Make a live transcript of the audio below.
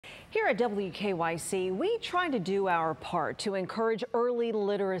Here at WKYC, we try to do our part to encourage early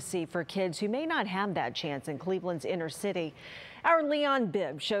literacy for kids who may not have that chance in Cleveland's inner city. Our Leon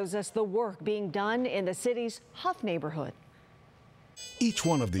Bibb shows us the work being done in the city's Hough neighborhood. Each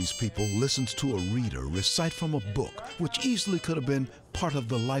one of these people listens to a reader recite from a book, which easily could have been part of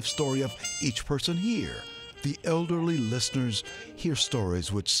the life story of each person here. The elderly listeners hear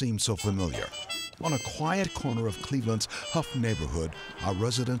stories which seem so familiar. On a quiet corner of Cleveland's Hough neighborhood are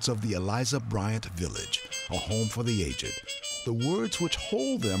residents of the Eliza Bryant Village, a home for the aged. The words which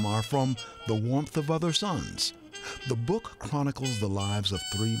hold them are from The Warmth of Other Suns. The book chronicles the lives of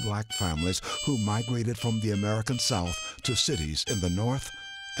 3 black families who migrated from the American South to cities in the North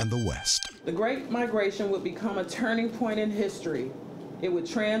and the West. The Great Migration would become a turning point in history. It would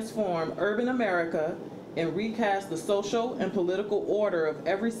transform urban America and recast the social and political order of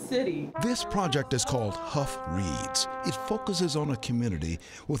every city. This project is called Hough Reads. It focuses on a community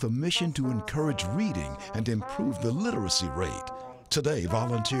with a mission to encourage reading and improve the literacy rate. Today,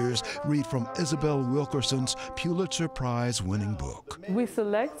 volunteers read from Isabel Wilkerson's Pulitzer Prize-winning book. We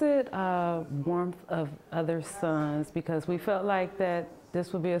selected Warmth of Other Suns because we felt like that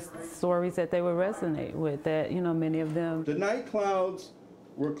this would be stories that they would resonate with, that, you know, many of them. The night clouds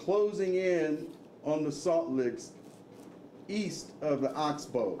were closing in on the Salt Licks east of the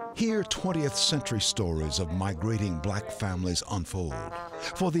Oxbow. Here, 20th century stories of migrating black families unfold.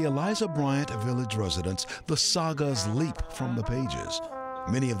 For the Eliza Bryant Village residents, the sagas leap from the pages.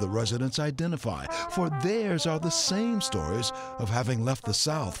 Many of the residents identify, for theirs are the same stories of having left the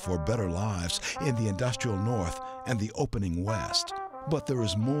South for better lives in the industrial North and the opening West. But there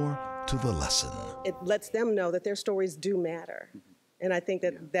is more to the lesson. It lets them know that their stories do matter. And I think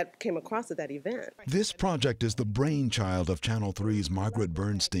that came across at that event. This project is the brainchild of Channel 3's Margaret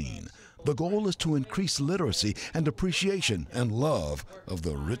Bernstein. The goal is to increase literacy and appreciation and love of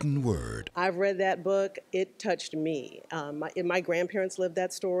the written word. I've read that book. It touched me. My grandparents lived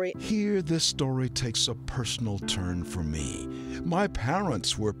that story. Here, this story takes a personal turn for me. My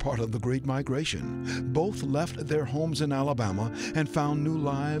parents were part of the Great Migration. Both left their homes in Alabama and found new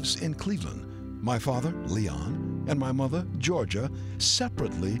lives in Cleveland. My father, Leon, and my mother, Georgia,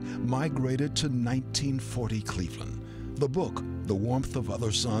 separately migrated to 1940 Cleveland. The book, The Warmth of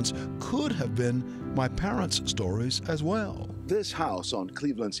Other Suns, could have been my parents' stories as well. This house on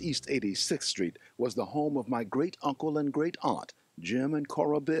Cleveland's East 86th Street was the home of my great-uncle and great-aunt, Jim and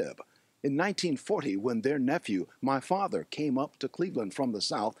Cora Bibb. In 1940, when their nephew, my father, came up to Cleveland from the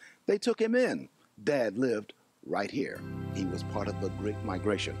South, they took him in. Dad lived right here. He was part of the Great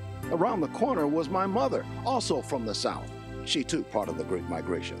Migration. Around the corner was my mother, also from the South. She too part of the Great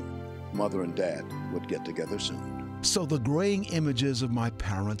Migration. Mother and Dad would get together soon. So the graying images of my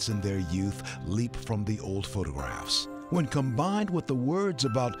parents in their youth leap from the old photographs. When combined with the words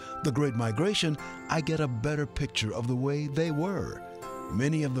about the Great Migration, I get a better picture of the way they were.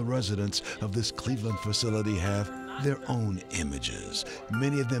 Many of the residents of this Cleveland facility have their own images,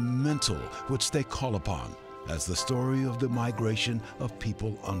 many of them mental, which they call upon as the story of the migration of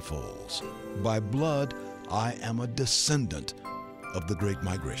people unfolds. By blood, I am a descendant of the Great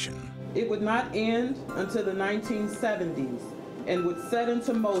Migration. It would not end until the 1970s and would set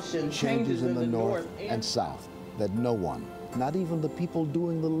into motion changes in the North and South that no one, not even the people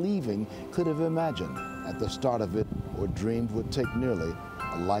doing the leaving, could have imagined at the start of it or dreamed would take nearly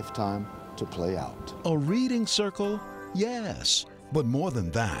a lifetime to play out. A reading circle? Yes. But more than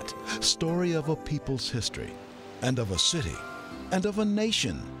that, story of a people's history, and of a city, and of a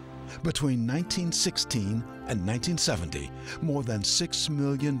nation. Between 1916 and 1970, more than 6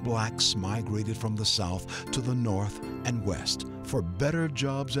 million blacks migrated from the South to the North and West for better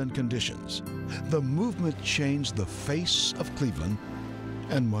jobs and conditions. The movement changed the face of Cleveland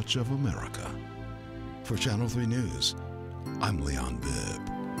and much of America. For Channel 3 News, I'm Leon Bibb.